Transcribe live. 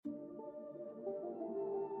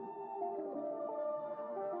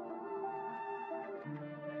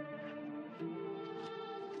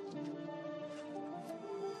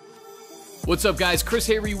What's up, guys? Chris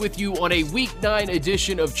Hayre with you on a Week 9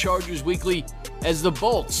 edition of Chargers Weekly as the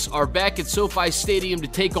Bolts are back at SoFi Stadium to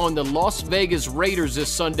take on the Las Vegas Raiders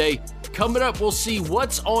this Sunday. Coming up, we'll see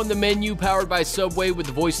what's on the menu, powered by Subway with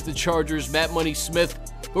the voice of the Chargers, Matt Money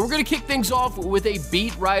Smith. But we're going to kick things off with a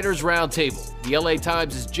Beat Writers Roundtable. The LA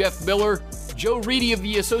Times' Jeff Miller, Joe Reedy of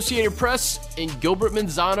the Associated Press, and Gilbert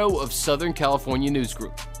Manzano of Southern California News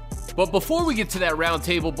Group. But before we get to that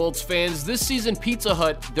roundtable, Bolts fans, this season Pizza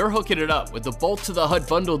Hut, they're hooking it up with the Bolt to the Hut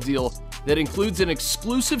bundle deal that includes an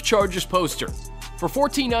exclusive Chargers poster. For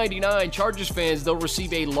 $14.99, Chargers fans, they'll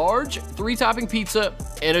receive a large 3-topping pizza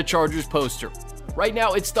and a Chargers poster. Right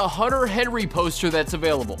now, it's the Hunter Henry poster that's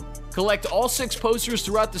available. Collect all 6 posters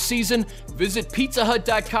throughout the season. Visit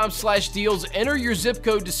pizzahut.com/deals. Enter your zip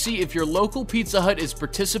code to see if your local Pizza Hut is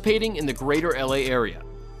participating in the greater LA area.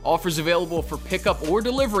 Offers available for pickup or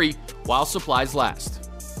delivery while supplies last.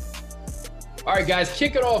 All right, guys,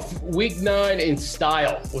 kicking off Week 9 in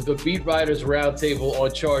style with the Beat Writers Roundtable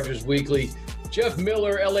on Chargers Weekly. Jeff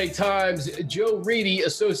Miller, LA Times, Joe Reedy,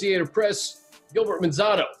 Associated Press, Gilbert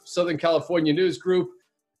Manzano, Southern California News Group.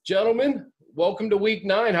 Gentlemen, welcome to Week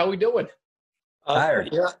 9. How we doing?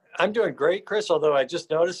 Yeah, I'm doing great, Chris, although I just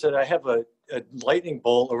noticed that I have a lightning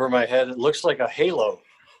bolt over my head. It looks like a halo.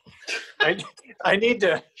 I need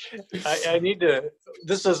to,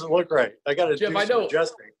 this doesn't look right. I got to do some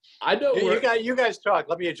adjusting. I know. You guys talk.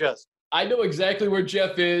 Let me adjust. I know exactly where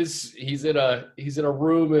Jeff is. He's in a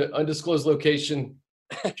room at undisclosed location,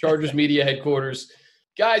 Chargers media headquarters.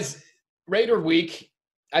 Guys, Raider week.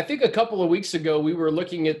 I think a couple of weeks ago we were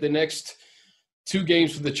looking at the next 2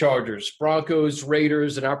 games for the Chargers. Broncos,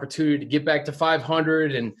 Raiders, an opportunity to get back to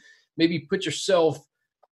 500 and maybe put yourself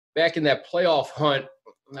back in that playoff hunt.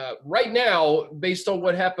 Right now, based on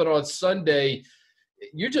what happened on Sunday,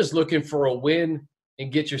 you're just looking for a win and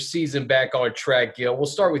get your season back on track, Gil. We'll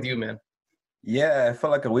start with you, man. Yeah, I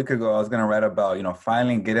felt like a week ago I was going to write about,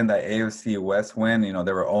 finally getting that AFC West win. They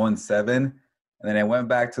were 0-7. And then it went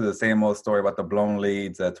back to the same old story about the blown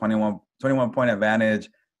leads, 21-point advantage.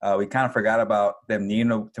 We kind of forgot about them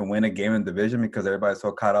needing to win a game in the division because everybody's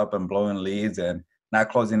so caught up in blowing leads and not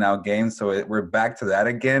closing out games. So we're back to that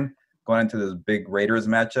again. Going into this big Raiders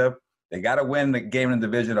matchup. They got to win the game in the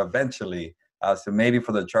division eventually. So maybe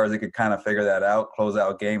for the Chargers, they could kind of figure that out, close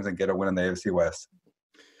out games, and get a win in the AFC West.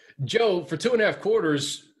 Joe, for 2.5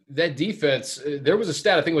 quarters, that defense, there was a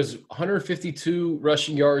stat, I think it was 152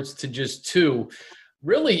 rushing yards to just 2.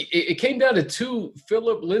 Really, it came down to 2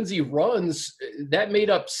 Phillip Lindsay runs. That made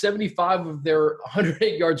up 75 of their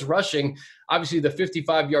 108 yards rushing. Obviously, the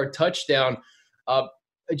 55-yard touchdown.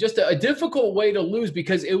 Just a difficult way to lose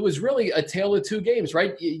because it was really a tale of 2 games,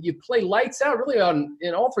 right? You play lights out really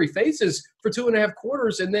in all 3 phases for 2.5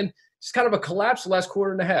 quarters, and then just kind of a collapse the last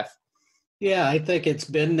quarter and a half. Yeah, I think it's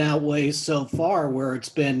been that way so far where it's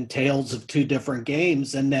been tales of 2 different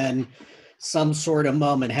games, and then some sort of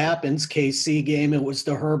moment happens. KC game, it was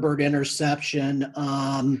the Herbert interception.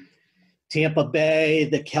 Tampa Bay,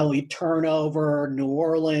 the Kelly turnover. New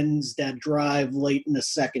Orleans, that drive late in the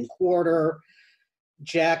second quarter.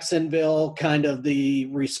 Jacksonville, kind of the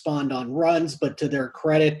respond on runs, but to their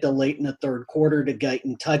credit, the late in the third quarter to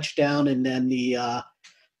Guyton touchdown, and then the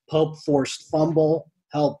Pope forced fumble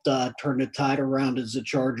helped turn the tide around as the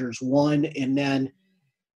Chargers won. And then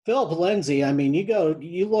Phillip Lindsay, I mean,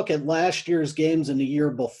 you look at last year's games and the year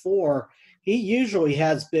before, he usually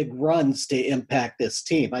has big runs to impact this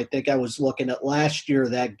team. I think I was looking at last year,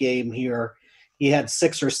 that game here, he had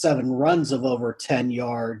 6 or 7 runs of over 10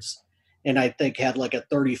 yards. And I think had like a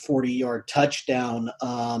 30, 40-yard touchdown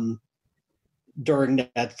during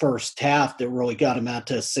that first half that really got him out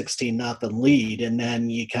to a 16-0 lead. And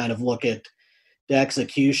then you kind of look at the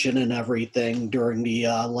execution and everything during the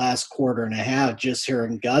last quarter and a half. Just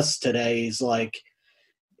hearing Gus today, he's like,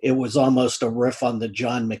 it was almost a riff on the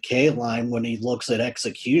John McKay line. When he looks at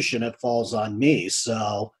execution, it falls on me.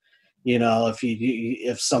 So,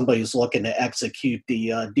 if somebody's looking to execute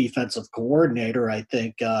the defensive coordinator, I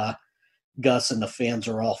think Gus and the fans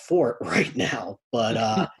are all for it right now,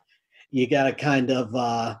 but you got to kind of,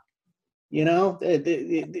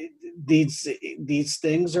 these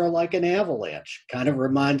things are like an avalanche. Kind of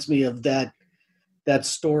reminds me of that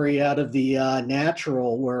story out of the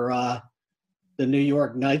Natural where the New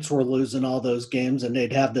York Knights were losing all those games, and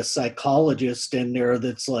they'd have the psychologist in there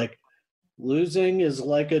that's like, losing is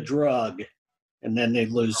like a drug, and then they'd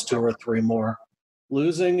lose 2 or 3 more.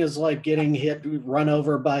 Losing is like getting run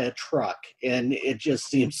over by a truck. And it just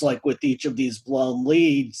seems like with each of these blown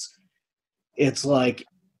leads, it's like,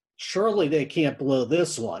 surely they can't blow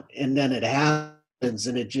this one. And then it happens,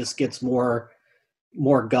 and it just gets more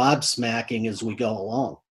gobsmacking as we go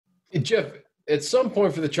along. Jeff, at some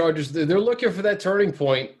point for the Chargers, they're looking for that turning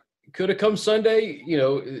point. Could it come Sunday?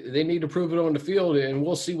 They need to prove it on the field, and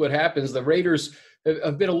we'll see what happens. The Raiders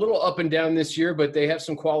have been a little up and down this year, but they have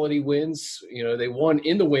some quality wins. They won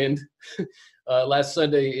in the wind last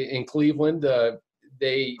Sunday in Cleveland.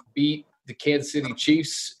 They beat the Kansas City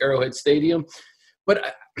Chiefs, Arrowhead Stadium.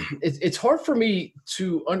 But it's hard for me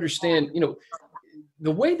to understand,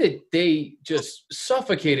 the way that they just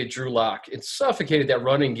suffocated Drew Lock and suffocated that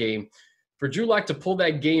running game. For Drew Lock to pull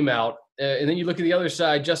that game out, and then you look at the other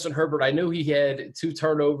side, Justin Herbert. I know he had 2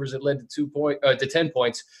 turnovers that led to 10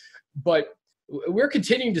 points, but we're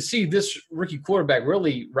continuing to see this rookie quarterback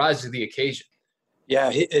really rise to the occasion. Yeah,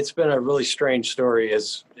 it's been a really strange story,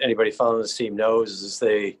 as anybody following this team knows.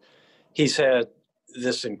 He's had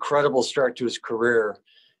this incredible start to his career.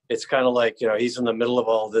 It's kind of like he's in the middle of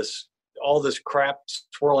all this crap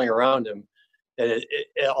swirling around him, and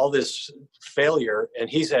all this failure, and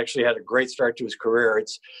he's actually had a great start to his career.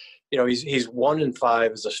 It's he's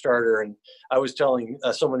 1-5 as a starter, and I was telling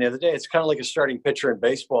someone the other day, it's kind of like a starting pitcher in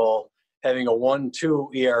baseball having a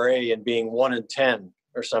 1.2 ERA and being 1-10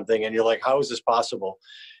 or something, and you're like, how is this possible?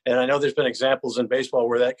 And I know there's been examples in baseball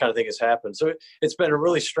where that kind of thing has happened. So it's been a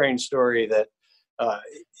really strange story that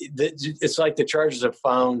it's like the Chargers have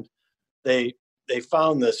found they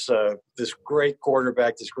found this great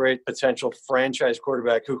quarterback, this great potential franchise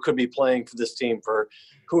quarterback who could be playing for this team for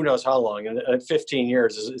who knows how long. And 15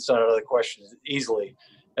 years, it's not another question easily.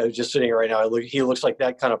 Just sitting right now, he looks like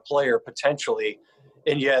that kind of player potentially,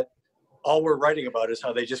 and yet all we're writing about is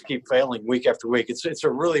how they just keep failing week after week. It's a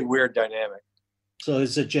really weird dynamic. So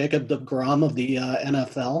is it Jacob DeGrom of the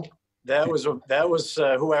NFL? That was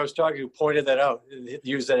who I was talking to pointed that out.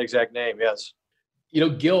 Used that exact name. Yes.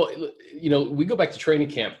 Gil, we go back to training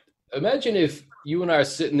camp. Imagine if you and I are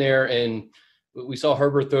sitting there and we saw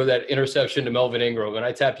Herbert throw that interception to Melvin Ingram, and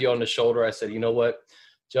I tapped you on the shoulder. I said, you know what?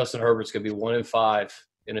 Justin Herbert's going to be 1-5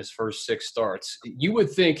 in his first 6 starts. You would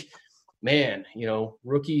think, man,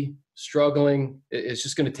 rookie struggling. It's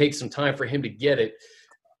just going to take some time for him to get it.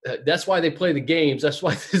 That's why they play the games. That's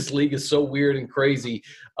why this league is so weird and crazy.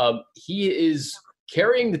 He is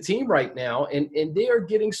carrying the team right now, and they are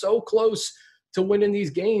getting so close to winning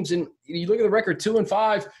these games. And you look at the record,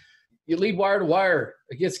 2-5, you lead wire to wire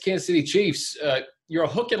against Kansas City Chiefs. You're a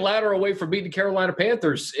hook and ladder away from beating the Carolina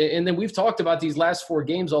Panthers. And then we've talked about these last 4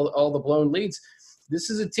 games, all the blown leads. This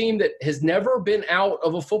is a team that has never been out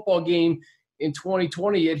of a football game in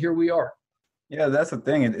 2020, yet here we are. Yeah, that's the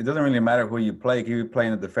thing. It doesn't really matter who you play. You could be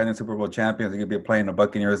playing the defending Super Bowl champions. You could be playing the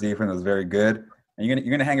Buccaneers defense that's very good. And you're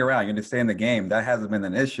gonna hang around. You're gonna stay in the game. That hasn't been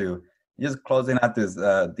an issue. You're just closing out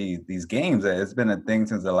these games. It's been a thing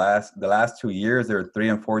since the last 2 years. There were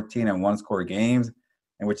 3-14 and 1-score games,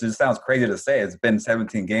 and which just sounds crazy to say. It's been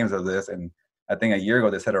 17 games of this, and I think a year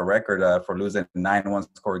ago they set a record for losing 9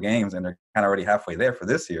 1-score games, and they're kind of already halfway there for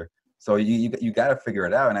this year. So you got to figure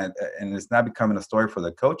it out, and it's not becoming a story for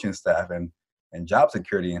the coaching staff and job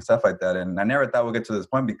security and stuff like that. And I never thought we'd get to this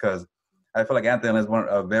point because I feel like Anthony is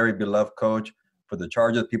a very beloved coach for the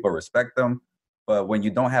Chargers. People respect them. But when you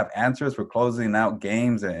don't have answers for closing out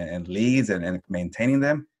games and leads and maintaining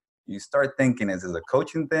them, you start thinking, is this a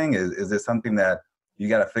coaching thing? Is this something that you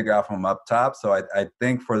got to figure out from up top? So I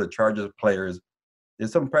think for the Chargers players,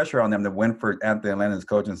 there's some pressure on them to win for Anthony Lynn and his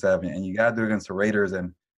coaching staff. And you got to do it against the Raiders.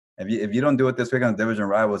 And if you don't do it this week on the division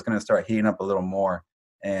rival, it's going to start heating up a little more.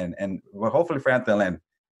 And well, hopefully for Anthony Lynn,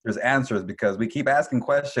 there's answers because we keep asking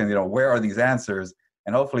questions, where are these answers?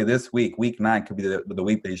 And hopefully this week, week 9, could be the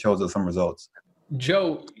week that he shows us some results.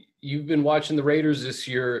 Joe, you've been watching the Raiders this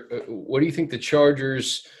year. What do you think the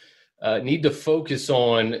Chargers need to focus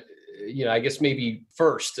on? I guess maybe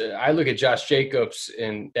first, I look at Josh Jacobs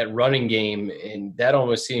and that running game, and that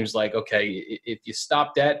almost seems like, okay, if you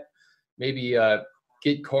stop that, maybe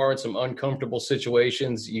get Carr in some uncomfortable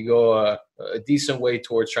situations, you go a decent way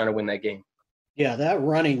towards trying to win that game. Yeah, that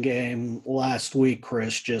running game last week,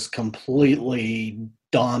 Chris, just completely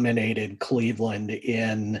dominated Cleveland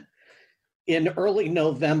in early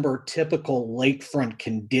November, typical lakefront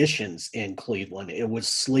conditions in Cleveland. It was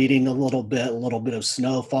sleeting a little bit of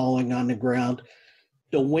snow falling on the ground.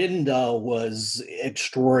 The wind, though, was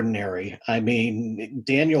extraordinary. I mean,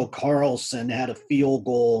 Daniel Carlson had a field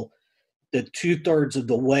goal that 2/3 of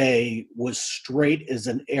the way was straight as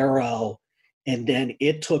an arrow, and then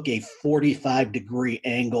it took a 45-degree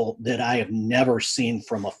angle that I have never seen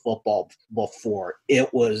from a football before.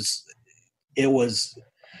 It was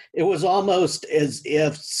almost as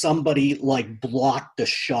if somebody blocked the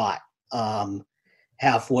shot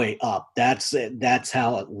halfway up. That's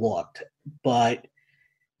how it looked. But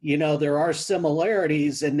there are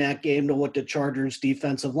similarities in that game to what the Chargers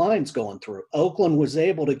defensive line's going through. Oakland was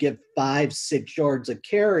able to give 5-6 yards a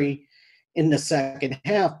carry in the second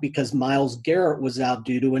half because Myles Garrett was out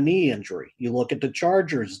due to a knee injury. You look at the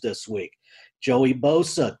Chargers this week. Joey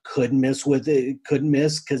Bosa couldn't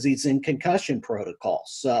miss because he's in concussion protocol.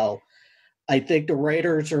 So I think the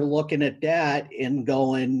Raiders are looking at that and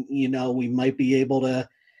going, we might be able to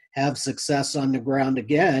have success on the ground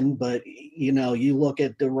again. But, you look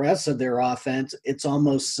at the rest of their offense, it's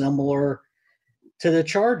almost similar to the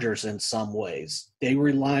Chargers in some ways. They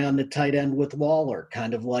rely on the tight end with Waller,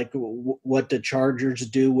 kind of like what the Chargers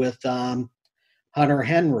do with Hunter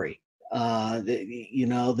Henry.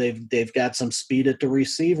 They've got some speed at the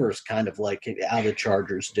receivers, kind of like how the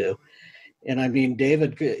Chargers do. And I mean,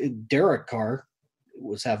 Derek Carr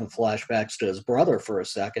was having flashbacks to his brother for a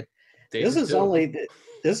second. This is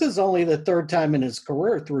only the third time in his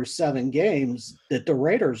career through 7 games that the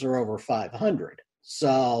Raiders are over 500.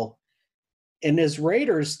 So in this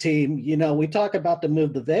Raiders team, we talk about the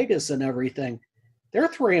move to Vegas and everything. They're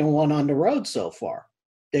 3-1 on the road so far.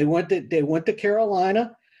 They went to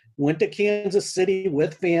Carolina, went to Kansas City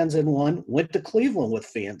with fans and won, went to Cleveland with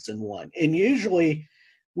fans and won. And usually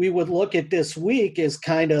we would look at this week as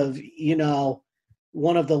kind of,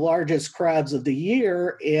 one of the largest crowds of the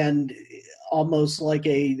year and almost like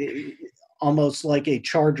a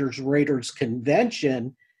Chargers Raiders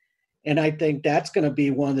convention. And I think that's going to be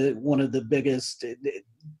one of the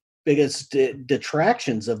biggest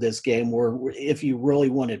detractions of this game, where if you really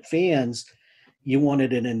wanted fans, you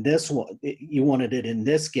wanted it in this one. You wanted it in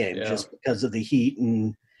this game just because of the heat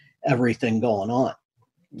and everything going on.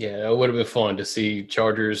 Yeah, it would have been fun to see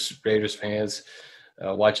Chargers, Raiders fans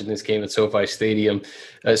watching this game at SoFi Stadium.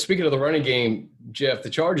 Speaking of the running game, Jeff, the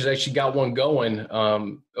Chargers actually got one going,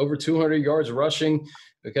 over 200 yards rushing.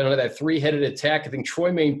 We kind of that 3-headed attack. I think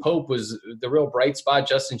Troymaine Pope was the real bright spot.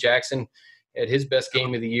 Justin Jackson had his best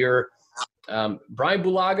game of the year. Brian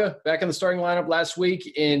Bulaga back in the starting lineup last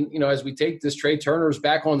week. And, as we take this, Trey Turner's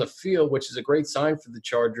back on the field, which is a great sign for the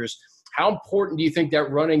Chargers. How important do you think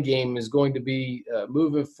that running game is going to be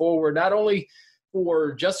moving forward, not only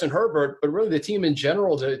for Justin Herbert, but really the team in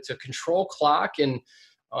general to control clock? And,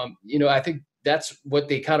 I think that's what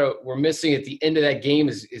they kind of were missing at the end of that game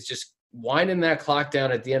is just winding that clock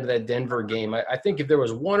down at the end of that Denver game. I think if there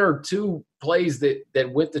was 1 or 2 plays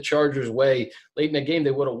that went the Chargers' way late in the game,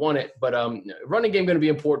 they would have won it. But running game going to be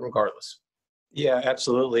important regardless. Yeah,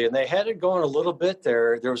 absolutely. And they had it going a little bit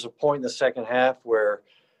there. There was a point in the second half where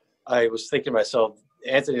I was thinking to myself,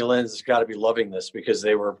 Anthony Lynn has got to be loving this, because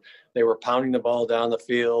they were pounding the ball down the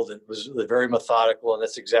field. It was very methodical, and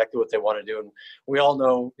that's exactly what they want to do. And we all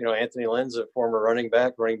know, Anthony Lynn's a former running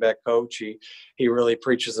back coach. He really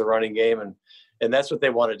preaches the running game, and that's what they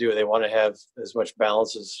want to do. They want to have as much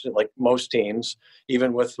balance as like most teams,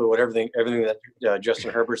 even with everything that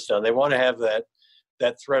Justin Herbert's done. They want to have that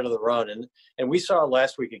threat of the run. And we saw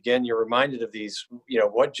last week again. You're reminded of these,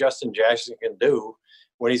 what Justin Jackson can do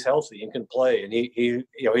when he's healthy and can play. And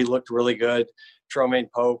he looked really good.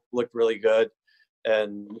 Troymaine Pope looked really good,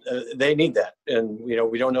 and they need that. And,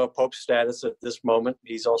 we don't know Pope's status at this moment.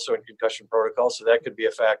 He's also in concussion protocol, so that could be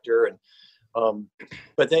a factor. And,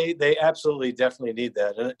 but they absolutely definitely need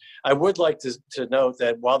that. And I would like to note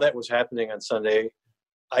that while that was happening on Sunday,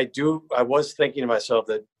 I was thinking to myself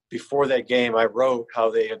that before that game, I wrote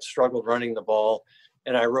how they had struggled running the ball.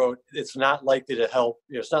 And I wrote, it's not likely to help.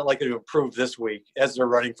 It's not likely to improve this week as they're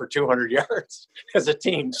running for 200 yards as a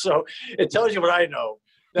team. So it tells you what I know.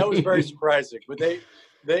 That was very surprising. But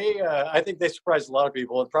I think they surprised a lot of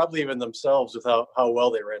people, and probably even themselves, with how well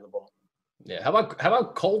they ran the ball. Yeah. How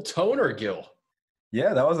about Cole Toner, Gil?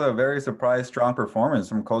 Yeah, that was a very strong performance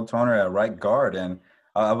from Cole Toner at right guard. And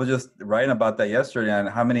I was just writing about that yesterday and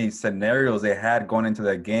how many scenarios they had going into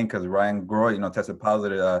that game, because Ryan Groy, tested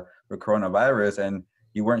positive for coronavirus, and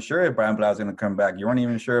you weren't sure if Brian Blau was going to come back. You weren't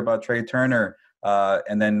even sure about Trey Turner.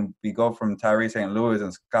 And then we go from Tyree St. Louis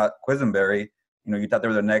and Scott Quisenberry. You thought they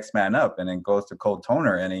were the next man up, and then goes to Cole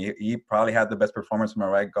Toner, and he probably had the best performance from a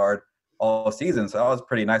right guard all season. So that was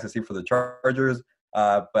pretty nice to see for the Chargers.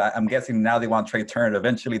 But I'm guessing now they want Trey Turner to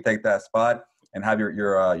eventually take that spot and have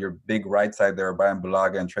your big right side there, Brian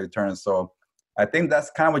Bulaga and Trey Turner. So I think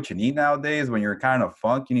that's kind of what you need nowadays when you're kind of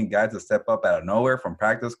funk. You need guys to step up out of nowhere from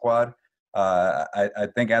practice squad. I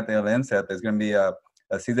think Anthony Lynn said there's going to be a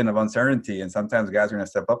season of uncertainty, and sometimes guys are going to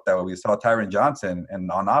step up that way. We saw Tyron Johnson and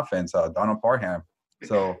on offense, Donald Parham.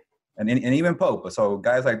 So and even Pope. So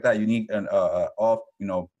guys like that, you need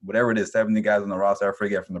whatever it is, 70 guys on the roster. I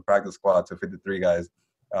forget, from the practice squad to 53 guys.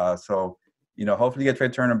 So hopefully you get Trey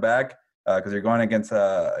Turner back. because you're going against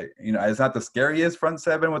it's not the scariest front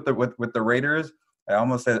seven with the Raiders. I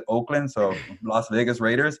almost said Oakland, so Las Vegas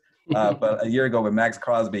Raiders. But a year ago with Max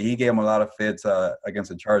Crosby, he gave him a lot of fits against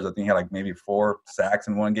the Chargers. I think he had like maybe 4 sacks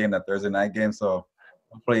in one game, that Thursday night game. So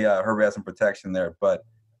hopefully Herbert has some protection there. But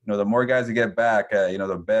the more guys you get back,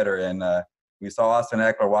 the better. And we saw Austin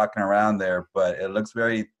Eckler walking around there, but it looks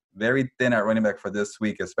very, very thin at running back for this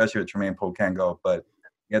week, especially with Tremaine Poe can't go. But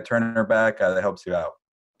you get Turner back, that helps you out.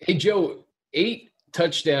 Hey, Joe, 8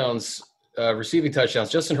 touchdowns, receiving touchdowns.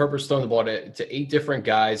 Justin Herbert's thrown the ball to 8 different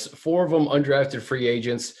guys, 4 of them undrafted free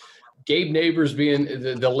agents. Gabe Neighbors being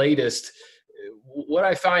the latest. What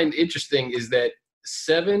I find interesting is that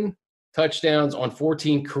 7 touchdowns on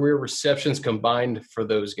 14 career receptions combined for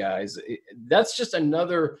those guys. That's just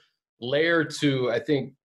another layer to, I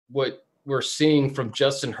think, what we're seeing from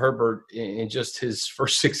Justin Herbert in just his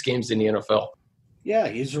first 6 games in the NFL. Yeah,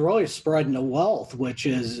 he's really spreading the wealth, which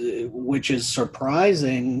is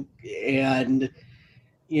surprising, and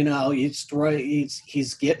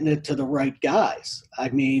he's getting it to the right guys. I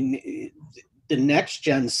mean, the next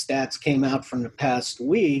gen stats came out from the past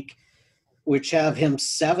week, which have him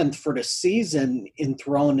 7th for the season in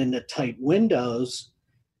throwing into tight windows.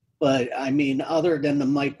 But I mean, other than the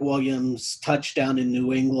Mike Williams touchdown in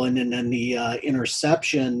New England and then the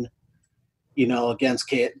interception,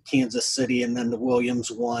 against Kansas City, and then the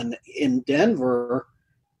Williams one in Denver,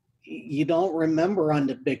 you don't remember on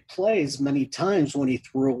the big plays many times when he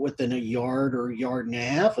threw it within a yard or yard and a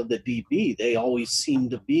half of the DB. They always seem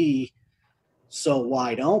to be so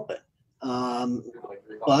wide open.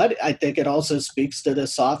 But I think it also speaks to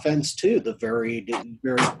this offense too, the very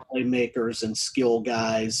playmakers and skill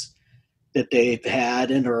guys that they've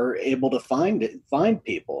had and are able to find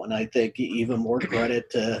people. And I think even more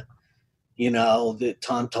credit to the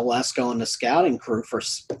Tom Telesco and the scouting crew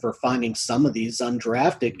for finding some of these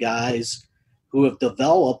undrafted guys who have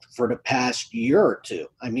developed for the past year or two.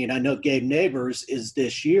 I mean, I know Gabe Neighbors is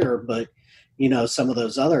this year, but some of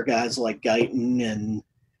those other guys like Guyton and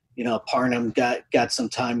Parham got some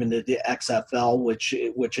time into the XFL,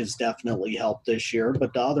 which has definitely helped this year.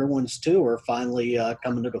 But the other ones too are finally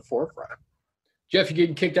coming to the forefront. Jeff, you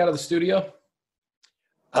getting kicked out of the studio?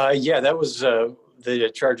 Yeah, that was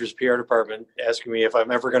the Chargers PR department asking me if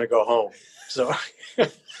I'm ever going to go home. So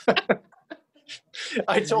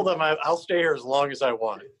I told them I'll stay here as long as I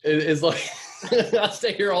want. It's like I'll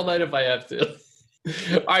stay here all night if I have to.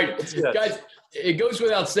 All right, guys, it goes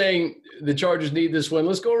without saying the Chargers need this win.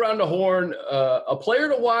 Let's go around the horn. A player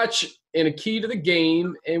to watch and a key to the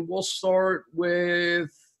game, and we'll start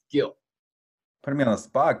with Gil. Putting me on the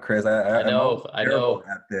spot, Chris. I know.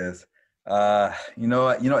 At this. I'm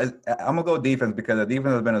gonna go defense because the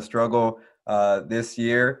defense has been a struggle this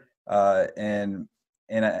year, and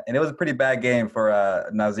it was a pretty bad game for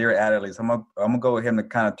Nasir Adderley. So I'm gonna go with him to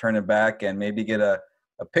kind of turn it back and maybe get a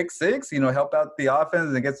pick 6. Help out the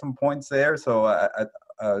offense and get some points there. So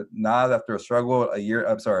Nas, after a struggle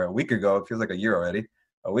a week ago, it feels like a year already.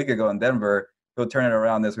 A week ago in Denver, he'll turn it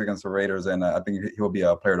around this week against the Raiders, and I think he'll be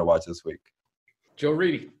a player to watch this week. Joe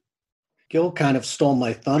Reedy. Gil kind of stole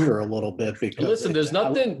my thunder a little bit because listen, there's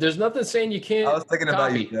nothing saying you can't. I was thinking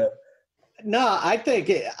about you, Jeff. No, I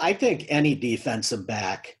think any defensive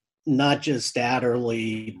back, not just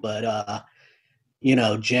Adderley, but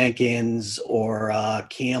Jenkins or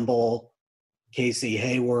Campbell, Casey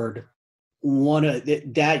Hayward,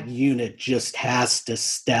 that unit just has to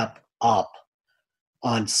step up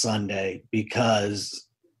on Sunday because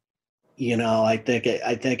I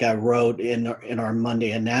think I wrote in our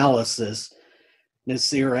Monday analysis,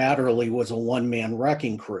 Nasir Adderley was a one-man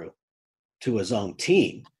wrecking crew to his own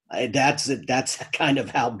team. That's kind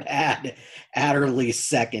of how bad Adderley's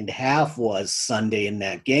second half was Sunday in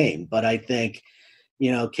that game. But I think,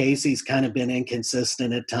 Casey's kind of been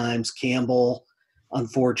inconsistent at times. Campbell,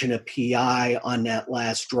 unfortunate PI on that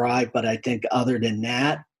last drive. But I think other than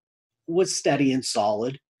that, was steady and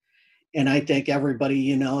solid. And I think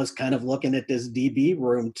everybody, is kind of looking at this DB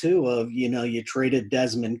room too of, you traded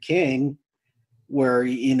Desmond King where,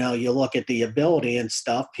 you look at the ability and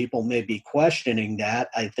stuff, people may be questioning that.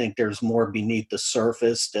 I think there's more beneath the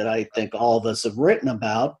surface that I think all of us have written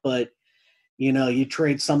about, but, you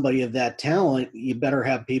trade somebody of that talent, you better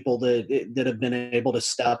have people that have been able to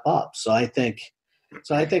step up. So I think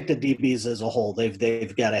the DBs as a whole,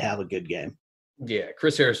 they've got to have a good game. Yeah,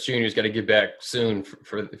 Chris Harris Jr. has got to get back soon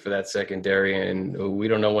for that secondary, and we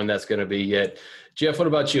don't know when that's going to be yet. Jeff, what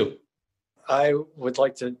about you? I would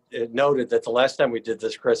like to note that the last time we did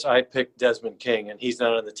this, Chris, I picked Desmond King, and he's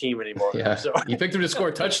not on the team anymore. Yeah, so you picked him to score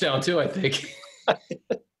a touchdown too, I think.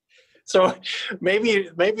 So maybe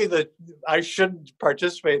I shouldn't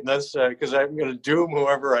participate in this because I'm going to doom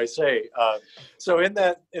whoever I say. So in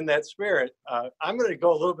that spirit, I'm going to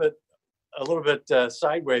go a little bit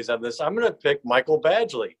sideways on this. I'm going to pick Michael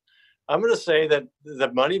Badgley. I'm going to say that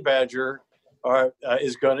the Money Badger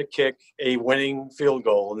is going to kick a winning field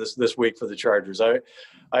goal this week for the Chargers.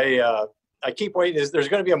 I keep waiting. There's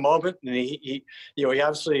going to be a moment, and he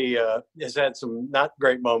obviously has had some not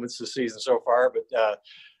great moments this season so far, but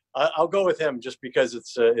I'll go with him just because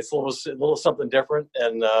it's a little something different,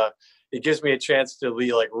 and it gives me a chance to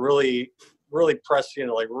be like really, really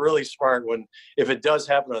prescient, like really smart. If it does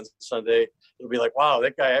happen on Sunday, it'll be like, wow,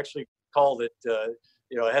 that guy actually called it,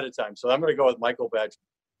 ahead of time. So I'm going to go with Michael Badgley.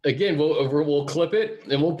 Again, we'll clip it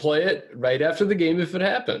and we'll play it right after the game if it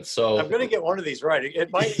happens. So I'm going to get one of these right.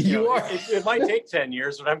 It might it might take 10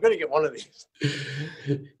 years, but I'm going to get one of these.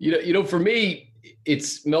 For me,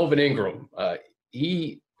 it's Melvin Ingram.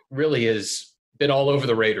 He really has been all over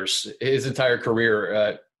the Raiders his entire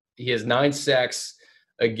career. He has 9 sacks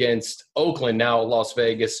against Oakland, now Las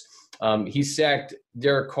Vegas. He sacked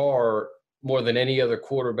Derek Carr more than any other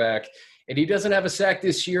quarterback. And he doesn't have a sack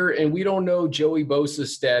this year, and we don't know Joey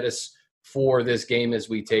Bosa's status for this game as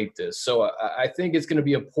we tape this. So I think it's going to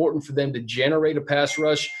be important for them to generate a pass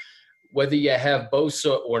rush, whether you have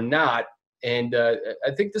Bosa or not. And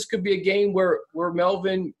I think this could be a game where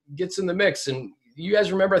Melvin gets in the mix. And you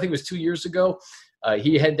guys remember, I think it was 2 years ago,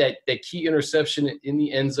 he had that key interception in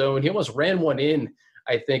the end zone. He almost ran one in,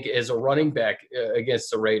 I think, as a running back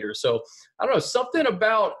against the Raiders. So I don't know, something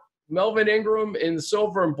about Melvin Ingram in the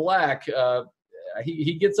silver and black,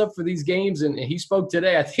 he gets up for these games, and he spoke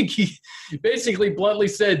today. I think he basically bluntly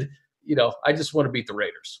said, I just want to beat the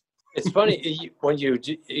Raiders. It's funny when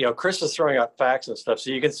Chris is throwing out facts and stuff, so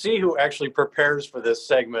you can see who actually prepares for this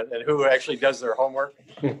segment and who actually does their homework,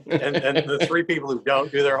 and the 3 people who don't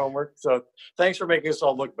do their homework. So thanks for making us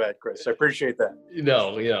all look bad, Chris. I appreciate that.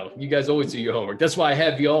 No, you guys always do your homework. That's why I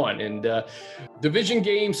have you on. And division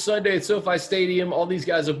game Sunday at SoFi Stadium. All these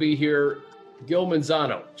guys will be here. Gil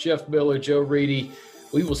Manzano, Jeff Miller, Joe Reedy.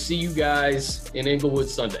 We will see you guys in Inglewood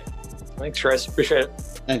Sunday. Thanks, Chris. Appreciate it.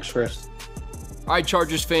 Thanks, Chris. All right,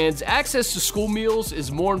 Chargers fans, access to school meals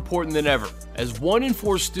is more important than ever, as 1 in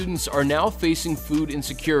 4 students are now facing food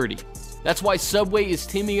insecurity. That's why Subway is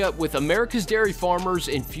teaming up with America's Dairy Farmers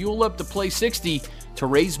and Fuel Up to Play 60 to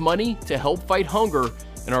raise money to help fight hunger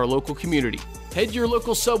in our local community. Head to your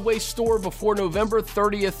local Subway store before November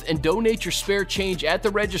 30th and donate your spare change at the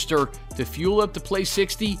register to Fuel Up to Play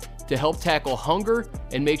 60 to help tackle hunger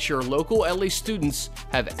and make sure local LA students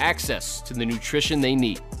have access to the nutrition they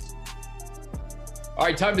need. All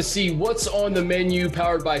right, time to see what's on the menu,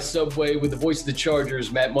 powered by Subway with the voice of the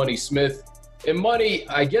Chargers, Matt Money Smith. And Money,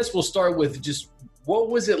 I guess we'll start with just what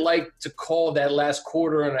was it like to call that last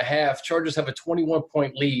quarter and a half? Chargers have a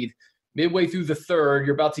 21-point lead. Midway through the third,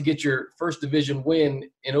 you're about to get your first division win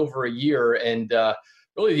in over a year, and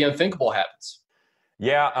really the unthinkable happens.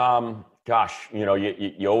 Yeah, gosh, you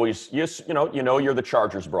always, you're the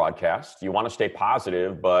Chargers broadcast. You want to stay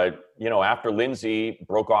positive, but, after Lindsey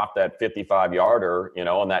broke off that 55-yarder,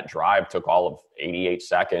 and that drive took all of 88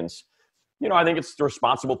 seconds, I think it's the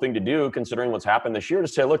responsible thing to do, considering what's happened this year, to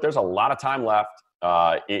say, look, there's a lot of time left.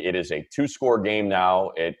 It is a 2-score game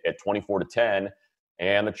now at 24-10,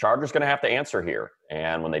 and the Chargers going to have to answer here.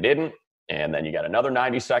 And when they didn't, and then you got another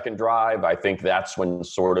 90-second drive, I think that's when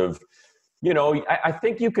sort of, I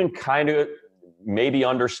think you can kind of maybe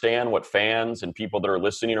understand what fans and people that are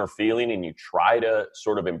listening are feeling, and you try to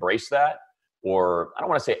sort of embrace that, or I don't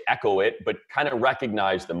want to say echo it, but kind of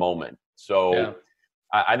recognize the moment. So yeah.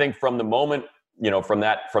 I think from the moment, from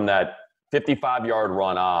that 55-yard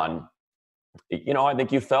run on, I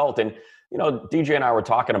think you felt, and, DJ and I were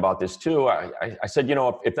talking about this too. I said,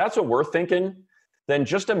 if that's what we're thinking, then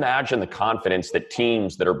just imagine the confidence that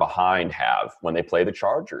teams that are behind have when they play the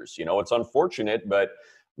Chargers. It's unfortunate, but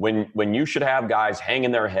when you should have guys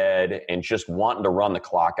hanging their head and just wanting to run the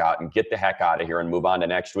clock out and get the heck out of here and move on to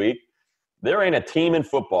next week, there ain't a team in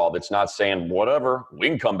football that's not saying, whatever, we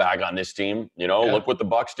can come back on this team. Look what the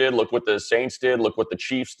Bucs did, look what the Saints did, look what the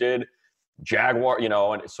Chiefs did, Jaguar,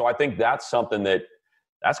 and so I think that's something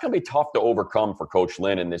that's going to be tough to overcome for Coach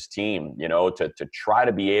Lynn and this team, to try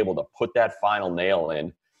to be able to put that final nail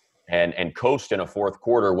in and coast in a fourth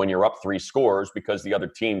quarter when you're up 3 scores because the other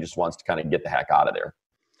team just wants to kind of get the heck out of there.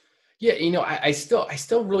 Yeah, I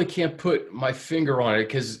still really can't put my finger on it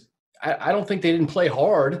because I don't think they didn't play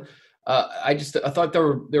hard. I thought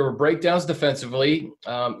there were breakdowns defensively.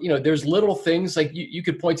 There's little things like you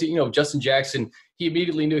could point to. Justin Jackson. He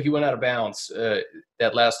immediately knew he went out of bounds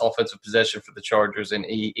that last offensive possession for the Chargers, and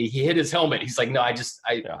he hit his helmet. He's like, no,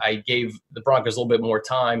 I gave the Broncos a little bit more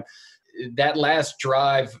time. That last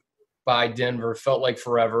drive by Denver felt like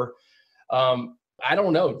forever. I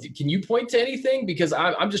don't know. Can you point to anything? Because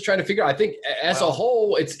I'm just trying to figure out. I think as a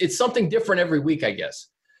whole, it's something different every week, I guess.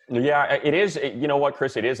 Yeah, it is. You know what,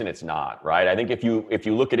 Chris? It is and it's not, right? I think if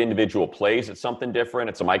you look at individual plays, it's something different.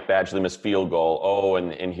 It's a Mike Badgley missed field goal. Oh,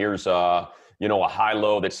 and here's a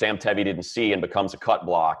high-low that Sam Tevi didn't see and becomes a cut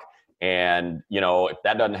block. And, if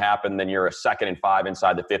that doesn't happen, then you're a 2nd and 5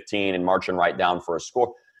 inside the 15 and marching right down for a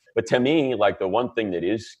score. But to me, like the one thing that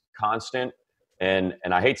is constant, and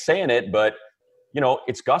I hate saying it, but,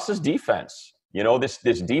 it's Gus's defense.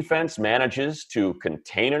 This defense manages to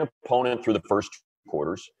contain an opponent through the first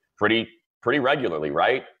quarters pretty regularly,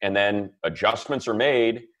 right? And then adjustments are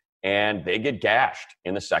made and they get gashed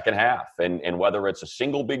in the second half. And whether it's a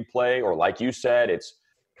single big play or, like you said, it's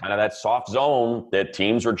kind of that soft zone that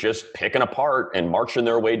teams are just picking apart and marching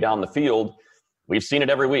their way down the field. We've seen it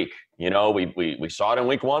every week. We saw it in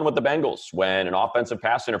week 1 with the Bengals when an offensive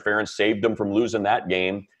pass interference saved them from losing that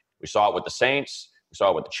game. We saw it with the Saints. We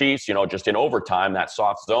saw it with the Chiefs. Just in overtime, that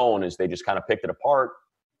soft zone is they just kind of picked it apart.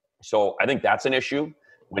 So I think that's an issue.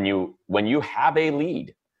 When you have a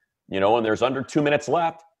lead, and there's under 2 minutes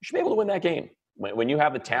left, you should be able to win that game. When you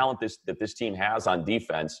have the talent that this team has on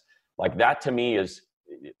defense, like that to me is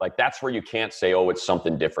like that's where you can't say, oh, it's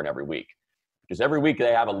something different every week. Because every week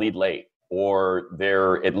they have a lead late or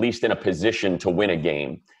they're at least in a position to win a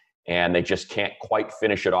game and they just can't quite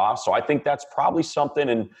finish it off. So I think that's probably something.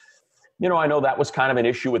 And, I know that was kind of an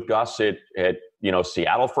issue with Gus at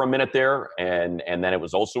Seattle for a minute there. And then it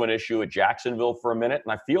was also an issue at Jacksonville for a minute.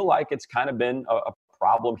 And I feel like it's kind of been a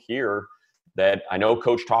problem here that I know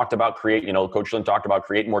Coach Lynn talked about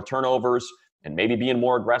creating more turnovers and maybe being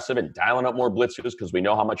more aggressive and dialing up more blitzes because we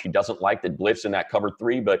know how much he doesn't like the blitz in that cover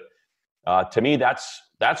 3. But to me,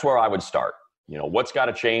 that's where I would start. What's got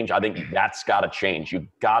to change? I think that's got to change. You've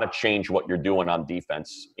got to change what you're doing on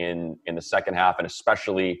defense in the second half, and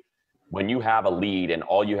especially when you have a lead and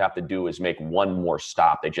all you have to do is make one more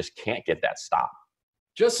stop. They just can't get that stop.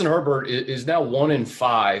 Justin Herbert is now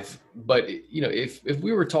 1-5, but if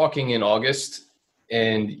we were talking in August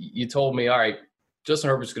and you told me, all right, Justin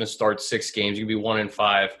Herbert's going to start 6 games, you're going to be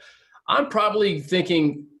 1-5, I'm probably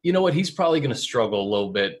thinking, he's probably going to struggle a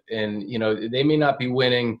little bit, and they may not be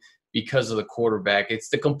winning because of the quarterback. It's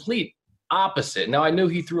the complete opposite. Now I knew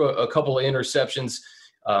he threw a couple of interceptions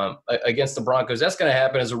against the Broncos. That's going to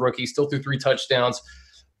happen as a rookie. Still threw 3 touchdowns.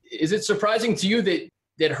 Is it surprising to you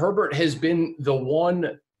that Herbert has been the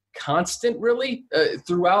one constant really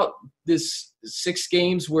throughout this 6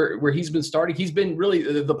 games where he's been starting? He's been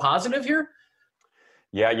really the positive here?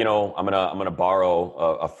 Yeah, I'm gonna borrow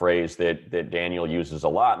a phrase that Daniel uses a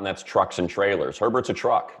lot, and that's trucks and trailers. Herbert's a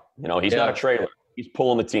truck. He's not a trailer. He's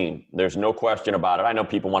pulling the team. There's no question about it. I know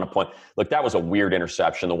people want to point. Look, that was a weird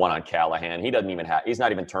interception, the one on Callahan. He's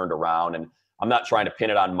not even turned around. And I'm not trying to pin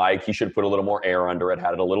it on Mike. He should have put a little more air under it,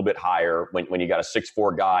 had it a little bit higher. When you got a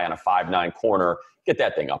 6'4" guy on a 5'9" corner, get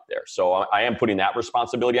that thing up there. So I am putting that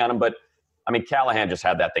responsibility on him. But, Callahan just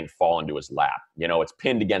had that thing fall into his lap. It's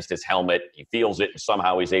pinned against his helmet. He feels it, and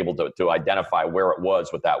somehow he's able to identify where it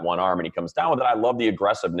was with that one arm, and he comes down with it. I love the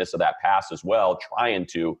aggressiveness of that pass as well, trying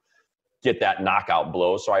to get that knockout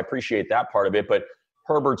blow. So I appreciate that part of it. But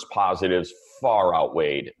Herbert's positives far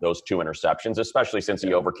outweighed those 2 interceptions, especially since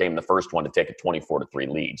he overcame the first one to take a 24-3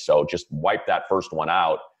 lead. So just wipe that first one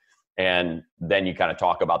out. And then you kind of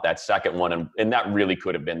talk about that second one. And that really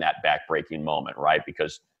could have been that back-breaking moment, right?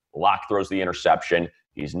 Because Locke throws the interception.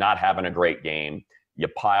 He's not having a great game. You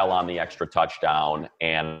pile on the extra touchdown.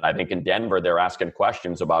 And I think in Denver, they're asking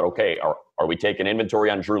questions about, okay, are we taking inventory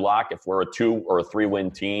on Drew Lock if we're a 2 or a 3-win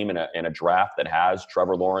team in a draft that has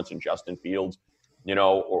Trevor Lawrence and Justin Fields,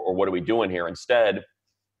 or what are we doing here? Instead,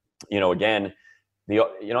 again,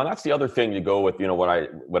 that's the other thing to go with,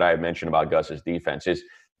 what I mentioned about Gus's defense is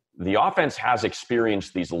the offense has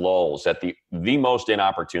experienced these lulls at the most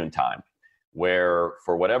inopportune time, where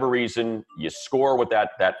for whatever reason you score with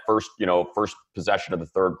that first possession of the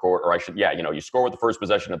third quarter, you score with the first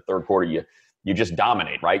possession of the third quarter, you just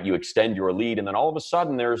dominate, right? You extend your lead, and then all of a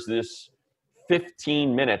sudden there's this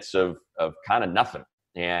 15 minutes of kind of nothing,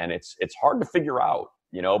 and it's hard to figure out,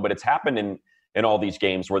 but it's happened in all these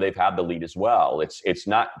games where they've had the lead as well. It's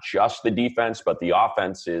not just the defense, but the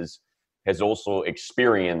offense has also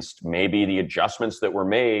experienced maybe the adjustments that were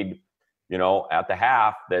made at the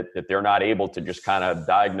half that they're not able to just kind of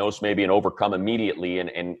diagnose maybe and overcome immediately.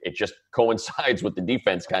 And it just coincides with the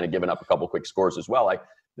defense kind of giving up a couple quick scores as well. Like,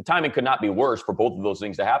 the timing could not be worse for both of those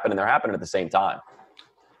things to happen, and they're happening at the same time.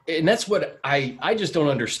 And that's what I just don't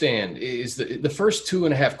understand is the first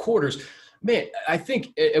 2.5 quarters. Man, I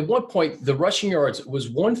think at one point the rushing yards was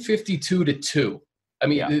 152-2. I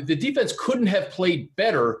mean, the defense couldn't have played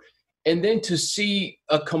better. And then to see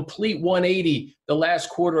a complete 180 the last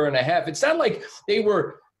quarter and a half, it's not like they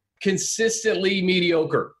were consistently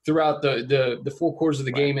mediocre throughout the 4 quarters of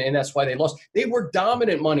the game, and that's why they lost. They were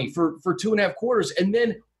dominant money for 2.5 quarters, and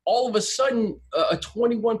then all of a sudden a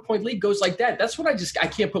 21-point lead goes like that. That's what I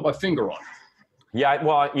can't put my finger on. Yeah,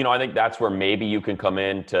 well, I think that's where maybe you can come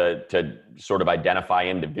in to sort of identify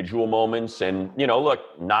individual moments. And,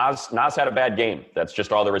 look, Nas had a bad game. That's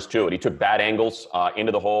just all there is to it. He took bad angles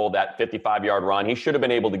into the hole, that 55-yard run. He should have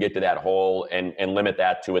been able to get to that hole and limit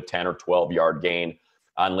that to a 10 or 12-yard gain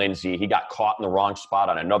on Lindsey. He got caught in the wrong spot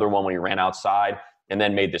on another one when he ran outside and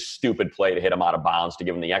then made this stupid play to hit him out of bounds to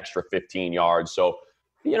give him the extra 15 yards. So,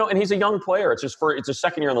 and he's a young player. It's his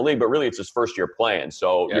second year in the league, but really it's his first year playing.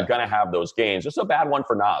 So you're going to have those games. It's a bad one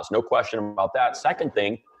for Nas. No question about that. Second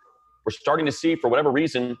thing, we're starting to see, for whatever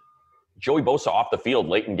reason, Joey Bosa off the field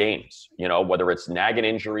late in games, whether it's nagging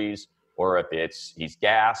injuries or if he's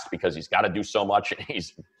gassed because he's got to do so much and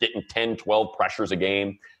he's getting 10, 12 pressures a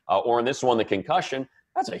game, or in this one, the concussion.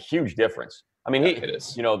 That's a huge difference. I mean, it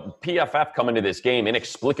is. PFF coming to this game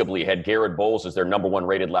inexplicably had Garrett Bowles as their number 1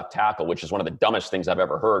 rated left tackle, which is one of the dumbest things I've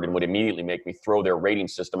ever heard and would immediately make me throw their rating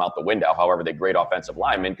system out the window. However, they grade offensive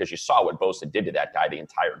linemen because you saw what Bosa did to that guy the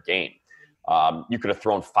entire game. You could have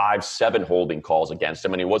thrown 5-7 holding calls against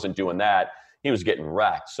him, and he wasn't doing that. He was getting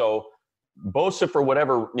wrecked. So Bosa, for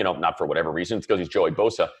whatever, not for whatever reason, it's because he's Joey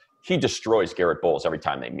Bosa, he destroys Garrett Bowles every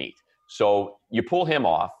time they meet. So you pull him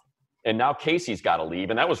off. And now Casey's got to leave.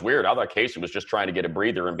 And that was weird. I thought Casey was just trying to get a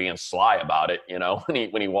breather and being sly about it,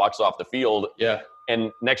 when he walks off the field. Yeah. And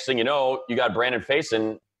next thing you know, you got Brandon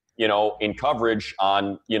Facyson, in coverage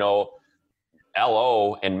on,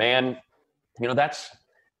 LO. And man,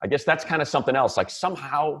 I guess that's kind of something else. Like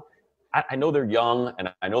somehow, I know they're young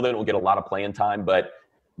and I know they don't get a lot of playing time, but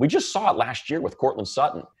we just saw it last year with Cortland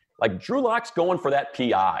Sutton. Like Drew Lock's going for that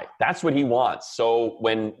PI. That's what he wants. So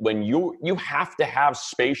when you have to have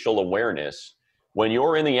spatial awareness when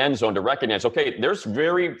you're in the end zone to recognize, okay, there's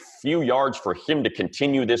very few yards for him to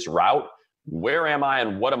continue this route. Where am I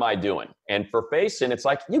and what am I doing? And for Facyson, it's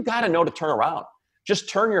like, you got to know to turn around. Just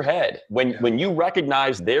turn your head. When you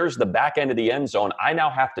recognize there's the back end of the end zone, I now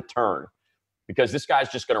have to turn because this guy's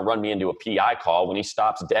just going to run me into a PI call when he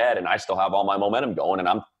stops dead and I still have all my momentum going and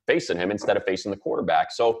I'm facing him instead of facing the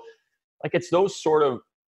quarterback. So like it's those sort of,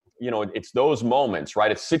 it's those moments,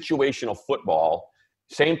 right? It's situational football.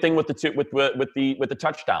 Same thing with the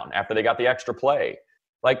touchdown after they got the extra play.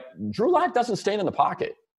 Like Drew Lock doesn't stand in the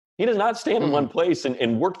pocket. He does not stand in one place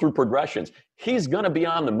and work through progressions. He's going to be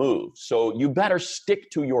on the move. So you better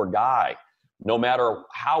stick to your guy no matter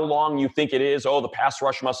how long you think it is. Oh, the pass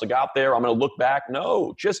rush must have got there. I'm going to look back.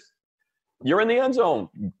 No, just you're in the end zone.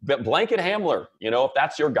 Blanket Hamler. If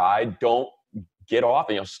that's your guy, don't get off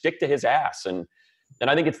and stick to his ass. And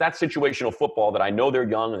I think it's that situational football that I know they're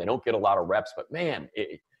young and they don't get a lot of reps, but man,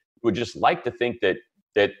 it would just like to think that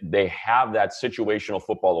they have that situational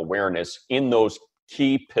football awareness in those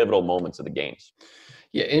key pivotal moments of the games.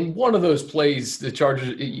 Yeah, in one of those plays, the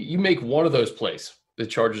Chargers, you make one of those plays, the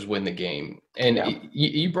Chargers win the game. And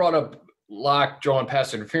you brought up Lock drawing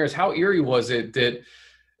pass interference. How eerie was it that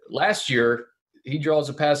last year he draws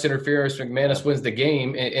a pass interference, McManus wins the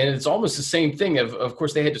game, and it's almost the same thing. Of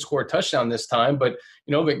course, they had to score a touchdown this time, but,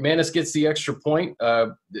 McManus gets the extra point.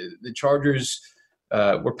 The Chargers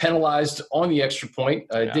were penalized on the extra point.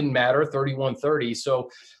 It didn't matter, 31-30. So,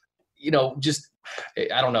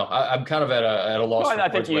 I don't know. I'm kind of at a loss. Well, I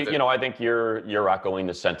think I think you're echoing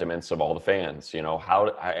the sentiments of all the fans.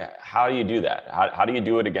 How do you do that? How do you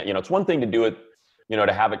do it again? It's one thing to do it,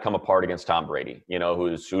 to have it come apart against Tom Brady,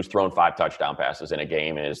 who's thrown 5 touchdown passes in a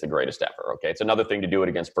game and is the greatest ever. Okay, it's another thing to do it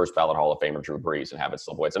against first ballot Hall of Famer Drew Brees and have it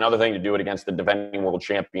slip away. It's another thing to do it against the defending world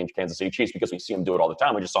champion Kansas City Chiefs because we see them do it all the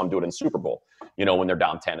time. We just saw them do it in the Super Bowl. When they're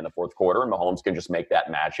down 10 in the fourth quarter, and Mahomes can just make that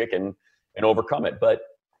magic and overcome it, but.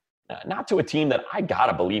 Not to a team that I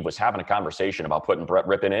gotta believe was having a conversation about putting Brett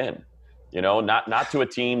Rippon in, not to a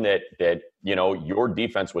team that your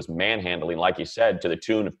defense was manhandling, like you said, to the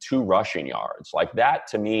tune of 2 rushing yards. Like that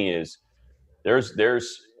to me is there's,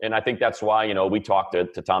 and I think that's why, we talk to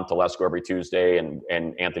Tom Telesco every Tuesday and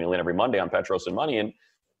Anthony Lynn every Monday on Petros and Money.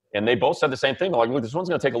 And they both said the same thing. Like, look, this one's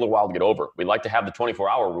going to take a little while to get over. We'd like to have the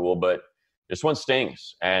 24-hour rule, but this one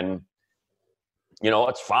stings. And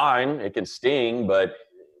it's fine. It can sting, but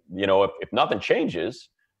if nothing changes,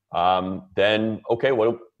 then okay,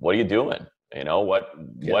 what are you doing?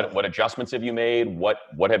 What adjustments have you made?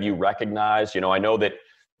 What have you recognized? I know that,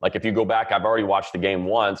 like, if you go back, I've already watched the game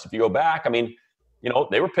once. If you go back, I mean,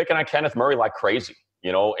 they were picking on Kenneth Murray like crazy,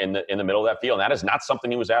 in the middle of that field. And that is not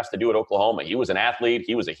something he was asked to do at Oklahoma. He was an athlete.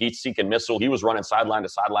 He was a heat-seeking missile. He was running sideline to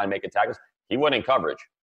sideline, making tackles. He wasn't in coverage,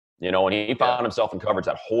 and he found himself in coverage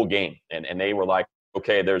that whole game. And they were like,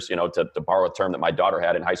 okay, there's, to borrow a term that my daughter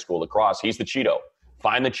had in high school lacrosse, he's the Cheeto.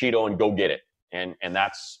 Find the Cheeto and go get it. And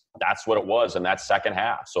that's what it was in that second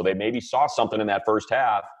half. So they maybe saw something in that first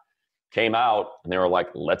half, came out, and they were like,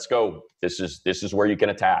 let's go. This is where you can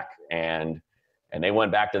attack. And they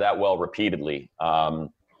went back to that well repeatedly. And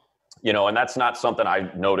that's not something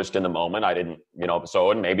I noticed in the moment. I didn't,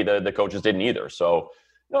 and maybe the coaches didn't either. So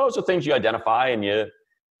those are things you identify and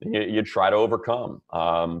you try to overcome.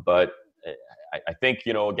 But I think,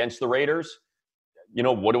 against the Raiders,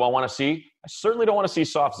 what do I want to see? I certainly don't want to see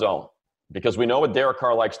soft zone, because we know what Derek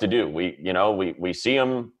Carr likes to do. We see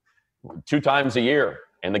him 2 times a year.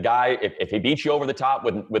 And the guy, if he beats you over the top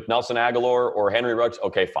with Nelson Aguilar or Henry Ruggs,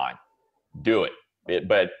 okay, fine. Do it.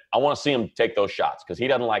 But I want to see him take those shots, because he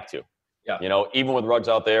doesn't like to. Yeah. Even with Ruggs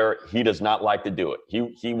out there, he does not like to do it.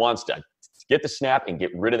 He wants to get the snap and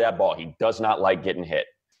get rid of that ball. He does not like getting hit.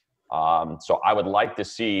 So I would like to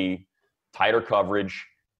see tighter coverage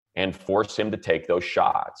and force him to take those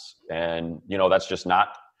shots. And, that's just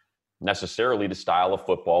not necessarily the style of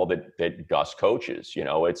football that Gus coaches.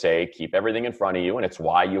 It's keep everything in front of you. And it's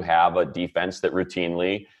why you have a defense that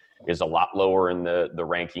routinely is a lot lower in the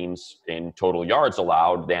rankings in total yards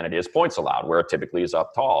allowed than it is points allowed, where it typically is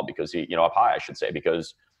up tall, because up high, I should say,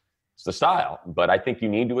 because it's the style. But I think you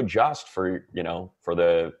need to adjust for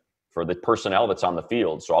the personnel that's on the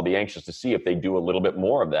field. So I'll be anxious to see if they do a little bit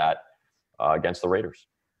more of that against the Raiders.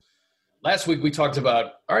 Last week we talked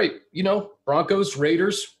about, all right, Broncos,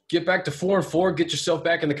 Raiders, get back to 4-4, get yourself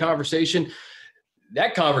back in the conversation.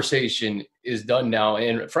 That conversation is done now.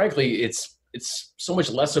 And frankly, it's so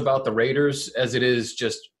much less about the Raiders as it is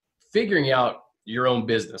just figuring out your own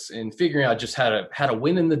business and figuring out just how to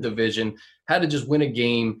win in the division, how to just win a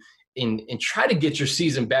game and try to get your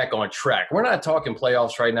season back on track. We're not talking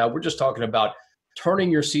playoffs right now. We're just talking about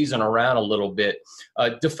turning your season around a little bit.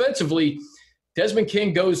 Defensively, Desmond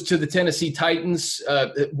King goes to the Tennessee Titans.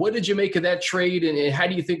 What did you make of that trade, and how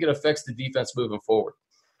do you think it affects the defense moving forward?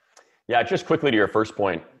 Yeah, just quickly to your first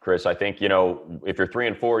point, Chris, I think, if you're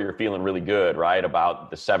 3-4, you're feeling really good, right,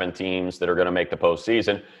 about the 7 teams that are going to make the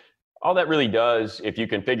postseason. All that really does, if you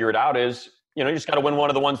can figure it out, is, you just got to win one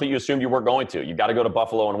of the ones that you assumed you weren't going to. You got to go to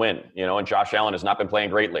Buffalo and win, and Josh Allen has not been playing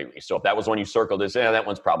great lately. So if that was one you circled as, that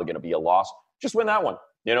one's probably going to be a loss, just win that one,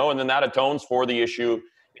 and then that atones for the issue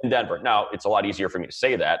in Denver. Now, it's a lot easier for me to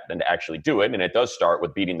say that than to actually do it, and it does start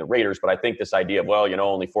with beating the Raiders. But I think this idea of,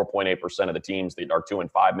 only 4.8% of the teams that are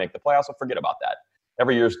 2-5 make the playoffs, I'll forget about that.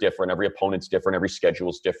 Every year's different. Every opponent's different. Every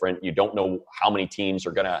schedule's different. You don't know how many teams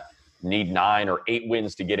are going to need 9 or 8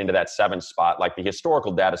 wins to get into that 7 spot. Like the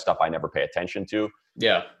historical data stuff, I never pay attention to.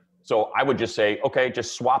 Yeah. So I would just say, okay,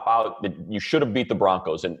 just swap out that you should have beat the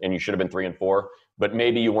Broncos and you should have been 3-4. But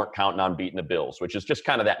maybe you weren't counting on beating the Bills, which is just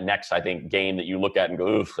kind of that next, I think, game that you look at and go,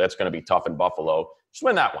 oof, that's going to be tough in Buffalo. Just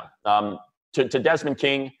win that one. To Desmond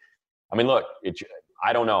King, I mean, look,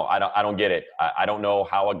 I don't know. I don't get it. I don't know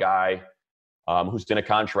how a guy who's in a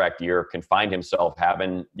contract year can find himself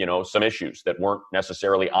having, some issues that weren't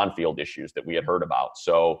necessarily on-field issues that we had heard about.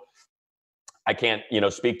 So I can't,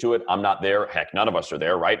 speak to it. I'm not there. Heck, none of us are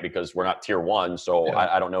there, right? Because we're not tier 1. So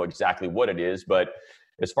yeah. I don't know exactly what it is. But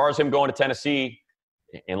as far as him going to Tennessee,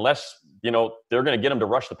 unless, they're going to get him to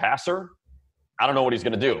rush the passer, I don't know what he's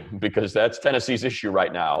going to do, because that's Tennessee's issue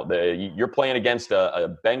right now. You're playing against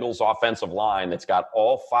a Bengals offensive line that's got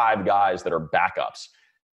all 5 guys that are backups,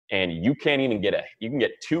 and you can't even you can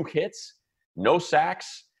get 2 hits, no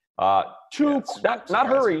sacks, not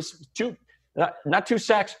hurries, not 2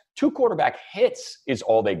 sacks, 2 quarterback hits is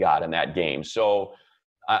all they got in that game. So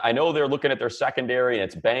I know they're looking at their secondary and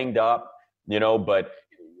it's banged up, but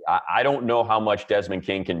I don't know how much Desmond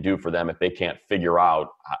King can do for them if they can't figure out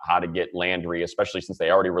how to get Landry, especially since they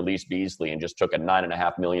already released Beasley and just took a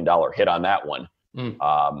 $9.5 million hit on that one.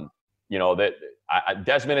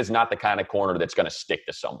 Desmond is not the kind of corner that's going to stick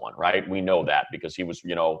to someone, right? We know that because he was,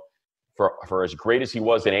 for as great as he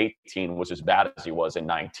was in 18, was as bad as he was in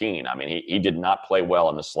 19. I mean, he did not play well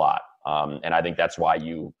in the slot. And I think that's why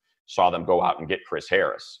you saw them go out and get Chris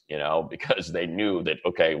Harris, because they knew that,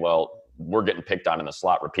 okay, well, we're getting picked on in the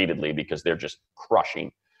slot repeatedly because they're just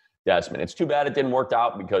crushing Desmond. It's too bad it didn't work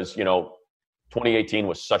out because, 2018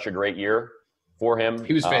 was such a great year for him.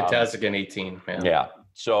 He was fantastic in 18, man. Yeah.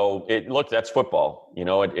 So look, that's football. You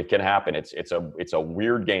know, it can happen. It's a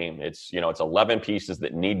weird game. It's 11 pieces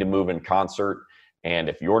that need to move in concert. And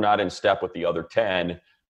if you're not in step with the other 10,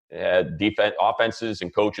 offenses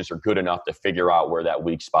and coaches are good enough to figure out where that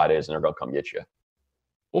weak spot is, and they're going to come get you.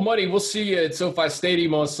 Well, Money, we'll see you at SoFi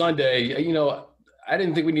Stadium on Sunday. You know, I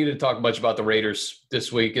didn't think we needed to talk much about the Raiders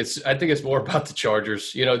this week. I think it's more about the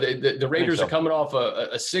Chargers. You know, the Raiders are coming off a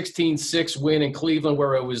 16-6 win in Cleveland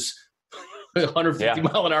where it was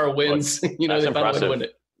 150-mile-an-hour winds. You know, they finally win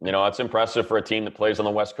it. You know, it's impressive for a team that plays on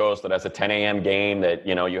the West Coast that has a 10 a.m. game that,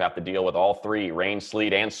 you know, you have to deal with all three, rain,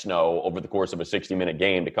 sleet, and snow over the course of a 60-minute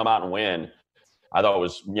game to come out and win. I thought it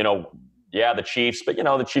was, you know, the Chiefs, but, you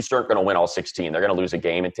know, the Chiefs aren't going to win all 16. They're going to lose a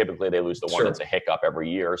game, and typically they lose the one that's a hiccup every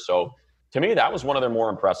year. So, to me, that was one of their more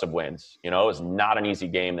impressive wins. You know, it was not an easy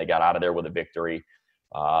game. They got out of there with a victory.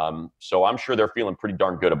 So I'm sure they're feeling pretty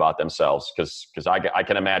darn good about themselves because I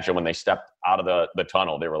can imagine when they stepped out of the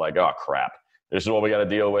tunnel, they were like, oh, crap. This is what we got to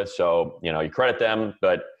deal with. So, you know, you credit them.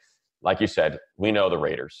 But like you said, we know the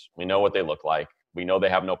Raiders. We know what they look like. We know they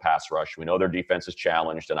have no pass rush. We know their defense is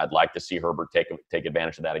challenged. And I'd like to see Herbert take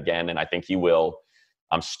advantage of that again. And I think he will.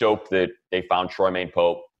 I'm stoked that they found Troymaine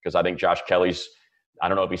Pope because I think Josh Kelly's, I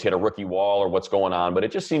don't know if he's hit a rookie wall or what's going on, but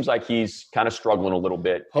it just seems like he's kind of struggling a little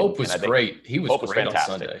bit. Pope was great. He was great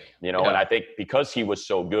fantastic on Sunday. You know, and I think because he was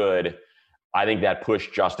so good, I think that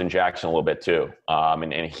pushed Justin Jackson a little bit too.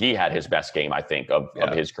 And he had his best game, I think, of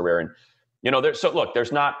his career. And, you know, there's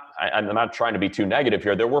not, I'm not trying to be too negative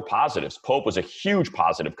here. There were positives. Pope was a huge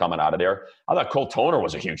positive coming out of there. I thought Cole Toner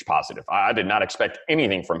was a huge positive. I did not expect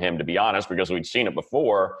anything from him, to be honest, because we'd seen it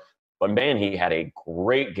before. But, man, he had a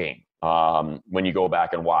great game when you go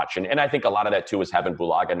back and watch. And I think a lot of that, too, is having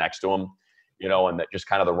Bulaga next to him, you know, and that just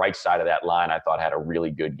kind of the right side of that line I thought had a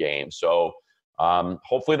really good game. So,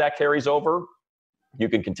 hopefully that carries over. You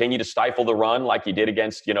can continue to stifle the run like you did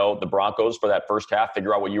against, you know, the Broncos for that first half,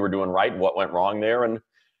 figure out what you were doing right and what went wrong there, and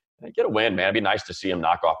get a win, man. It'd be nice to see them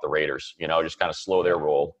knock off the Raiders, you know, just kind of slow their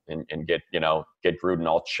roll and get Gruden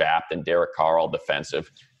all chapped and Derek Carr all defensive.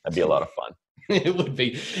 That'd be a lot of fun. It would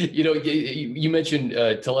be. You know, you mentioned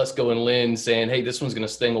Telesco and Lynn saying, hey, this one's going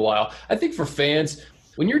to sting a while. I think for fans,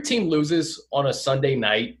 when your team loses on a Sunday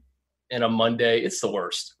night and a Monday, it's the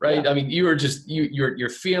worst, right? Yeah. I mean, you are just you're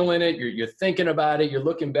feeling it, you're thinking about it, you're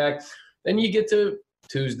looking back. Then you get to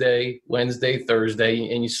Tuesday, Wednesday,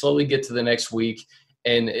 Thursday, and you slowly get to the next week,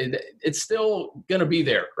 and it's still going to be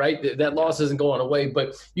there, right? That loss isn't going away,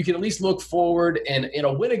 but you can at least look forward. And in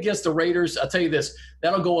a win against the Raiders, I'll tell you this,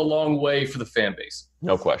 that'll go a long way for the fan base.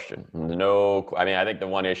 No question. I mean, I think the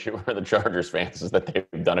one issue for the Chargers fans is that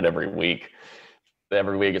they've done it every week.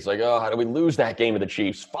 Every week it's like, oh, how do we lose that game to the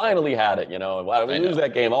Chiefs? Finally had it, you know. Why did we lose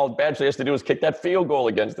that game? All Badgley has to do is kick that field goal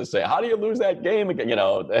against the Saints. How do you lose that game again? You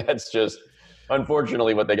know, that's just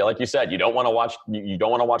unfortunately what they get. Like you said, you don't want to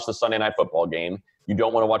watch the Sunday night football game. You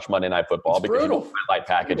don't want to watch Monday Night Football because the highlight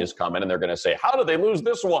package is coming and they're going to say, how did they lose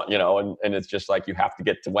this one? You know, and it's just like you have to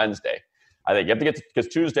get to Wednesday. I think you have to get to,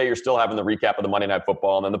 because Tuesday you're still having the recap of the Monday Night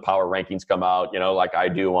Football and then the power rankings come out, you know, like I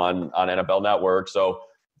do on NFL Network. So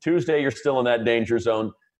Tuesday you're still in that danger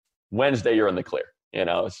zone. Wednesday you're in the clear, you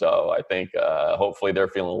know. So I think hopefully they're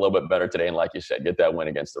feeling a little bit better today. And like you said, get that win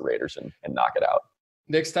against the Raiders and knock it out.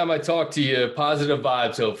 Next time I talk to you, positive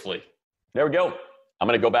vibes, hopefully. There we go. I'm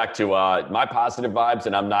going to go back to my positive vibes,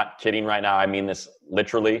 and I'm not kidding right now. I mean this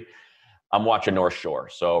literally. I'm watching North Shore.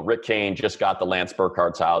 So Rick Kane just got the Lance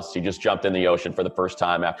Burkhart's house. He just jumped in the ocean for the first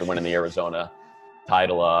time after winning the Arizona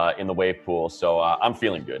title in the wave pool. So I'm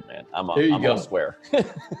feeling good, man. I'm going to swear.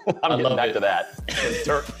 I'm getting back to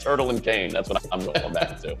that. Turtle and Kane. That's what I'm going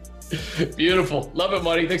back to. Beautiful. Love it,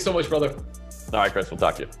 Money. Thanks so much, brother. All right, Chris. We'll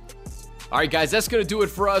talk to you. All right, guys, that's going to do it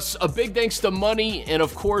for us. A big thanks to Money and,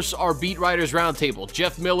 of course, our Beat Writers Roundtable,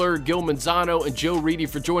 Jeff Miller, Gil Manzano, and Joe Reedy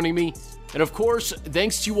for joining me. And, of course,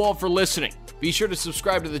 thanks to you all for listening. Be sure to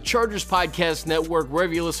subscribe to the Chargers Podcast Network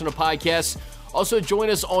wherever you listen to podcasts. Also, join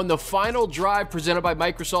us on the Final Drive presented by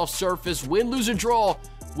Microsoft Surface. Win, lose, or draw,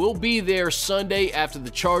 we'll be there Sunday after the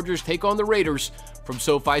Chargers take on the Raiders from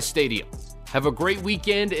SoFi Stadium. Have a great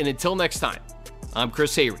weekend, and until next time, I'm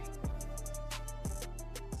Chris Hayre.